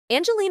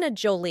Angelina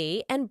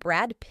Jolie and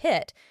Brad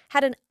Pitt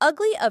had an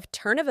ugly of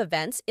turn of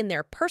events in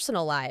their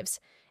personal lives,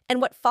 and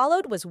what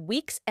followed was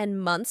weeks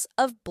and months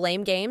of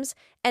blame games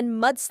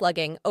and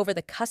mudslugging over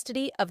the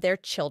custody of their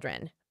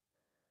children.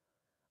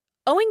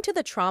 Owing to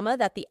the trauma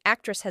that the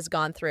actress has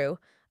gone through,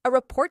 a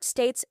report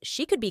states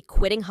she could be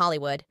quitting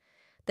Hollywood.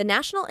 The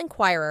National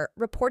Enquirer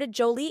reported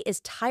Jolie is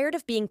tired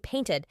of being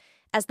painted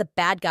as the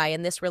bad guy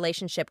in this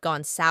relationship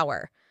gone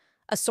sour.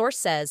 A source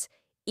says,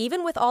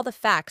 even with all the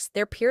facts,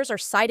 their peers are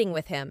siding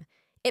with him.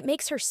 It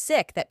makes her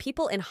sick that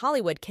people in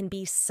Hollywood can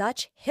be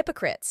such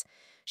hypocrites.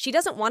 She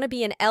doesn't want to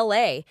be in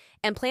LA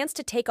and plans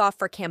to take off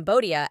for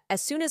Cambodia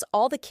as soon as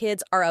all the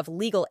kids are of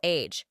legal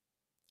age.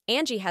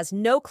 Angie has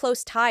no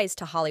close ties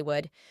to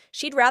Hollywood.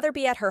 She'd rather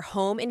be at her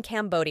home in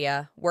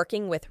Cambodia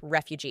working with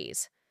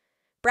refugees.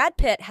 Brad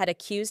Pitt had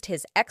accused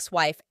his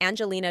ex-wife,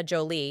 Angelina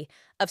Jolie,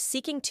 of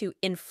seeking to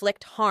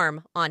inflict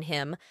harm on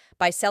him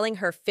by selling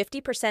her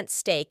 50%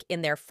 stake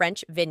in their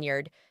French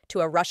vineyard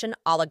to a Russian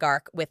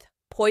oligarch with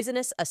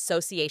poisonous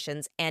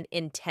associations and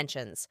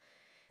intentions.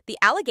 The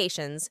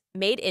allegations,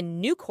 made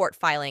in new court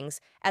filings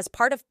as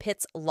part of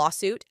Pitt's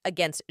lawsuit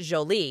against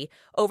Jolie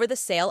over the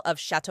sale of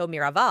Chateau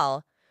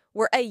Miraval,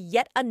 were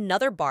yet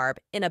another barb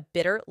in a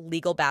bitter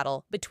legal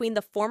battle between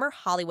the former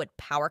Hollywood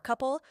power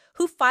couple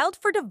who filed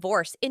for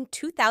divorce in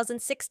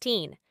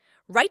 2016.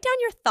 Write down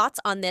your thoughts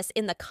on this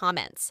in the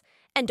comments,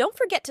 and don't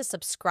forget to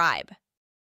subscribe.